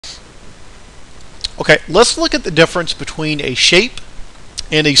Okay, let's look at the difference between a shape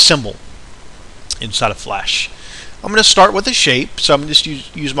and a symbol inside of Flash. I'm going to start with a shape, so I'm going to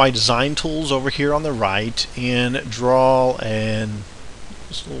just use my design tools over here on the right and draw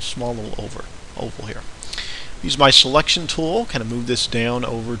this small little oval here. Use my selection tool, kind of move this down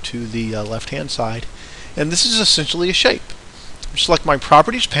over to the left hand side, and this is essentially a shape. Select my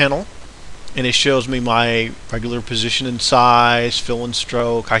properties panel, and it shows me my regular position and size, fill and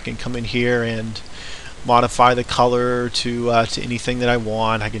stroke. I can come in here and modify the color to anything that I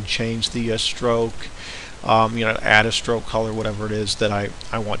want. I can change the stroke, add a stroke color, whatever it is that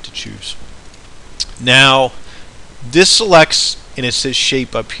I want to choose. Now, this selects, and it says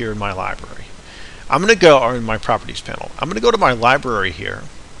shape up here in my library. I'm going to go, or in my properties panel, I'm going to go to my library here,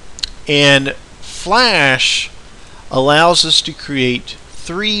 and Flash allows us to create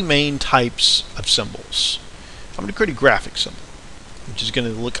three main types of symbols. I'm going to create a graphic symbol, which is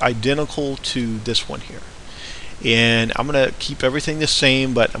going to look identical to this one here. And I'm going to keep everything the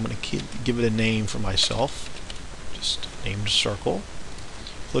same, but I'm going to give it a name for myself. Just named circle.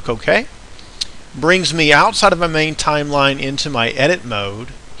 Click OK. Brings me outside of my main timeline into my edit mode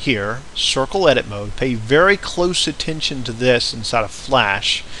here, circle edit mode. Pay very close attention to this inside of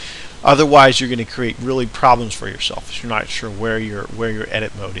Flash. Otherwise, you're going to create really problems for yourself if you're not sure where your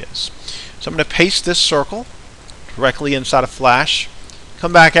edit mode is. So I'm going to paste this circle directly inside of Flash.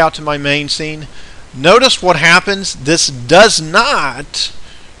 Come back out to my main scene. Notice what happens. This does not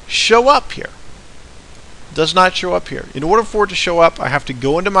show up here. Does not show up here. In order for it to show up, I have to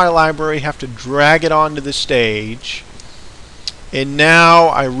go into my library, have to drag it onto the stage, and now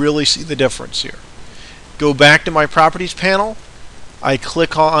I really see the difference here. Go back to my properties panel. I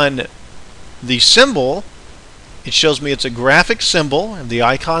click on the symbol. It shows me it's a graphic symbol and the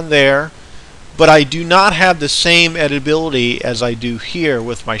icon there, but I do not have the same editability as I do here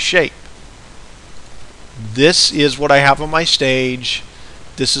with my shape. This is what I have on my stage.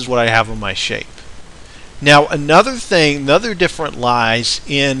 This is what I have on my shape. Now, another difference lies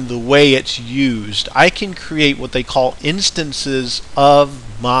in the way it's used. I can create what they call instances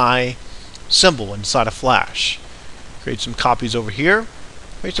of my symbol inside of Flash. Create some copies over here.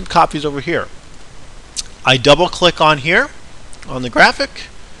 Create some copies over here. I double click on here on the graphic.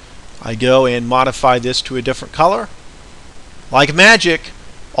 I go and modify this to a different color. Like magic,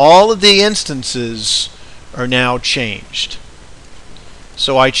 all of the instances are now changed.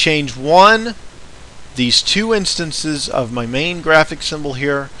 So I change one. These two instances of my main graphic symbol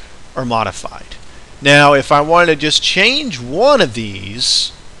here are modified. Now, if I want to just change one of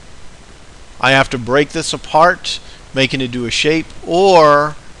these, I have to break this apart, making it do a shape,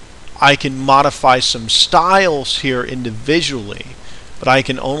 or I can modify some styles here individually, but I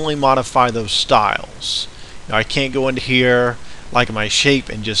can only modify those styles. Now, I can't go into here like my shape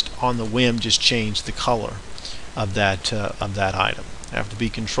and just on the whim just change the color of that item. I have to be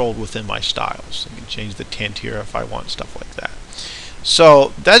controlled within my styles. I can change the tint here if I want stuff like that.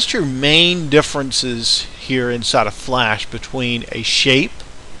 So that's your main differences here inside of Flash between a shape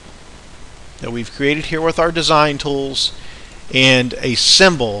that we've created here with our design tools and a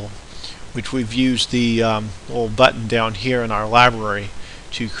symbol, which we've used the little button down here in our library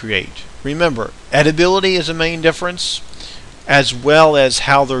to create. Remember, editability is a main difference, as well as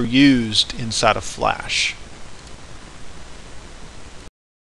how they're used inside of Flash.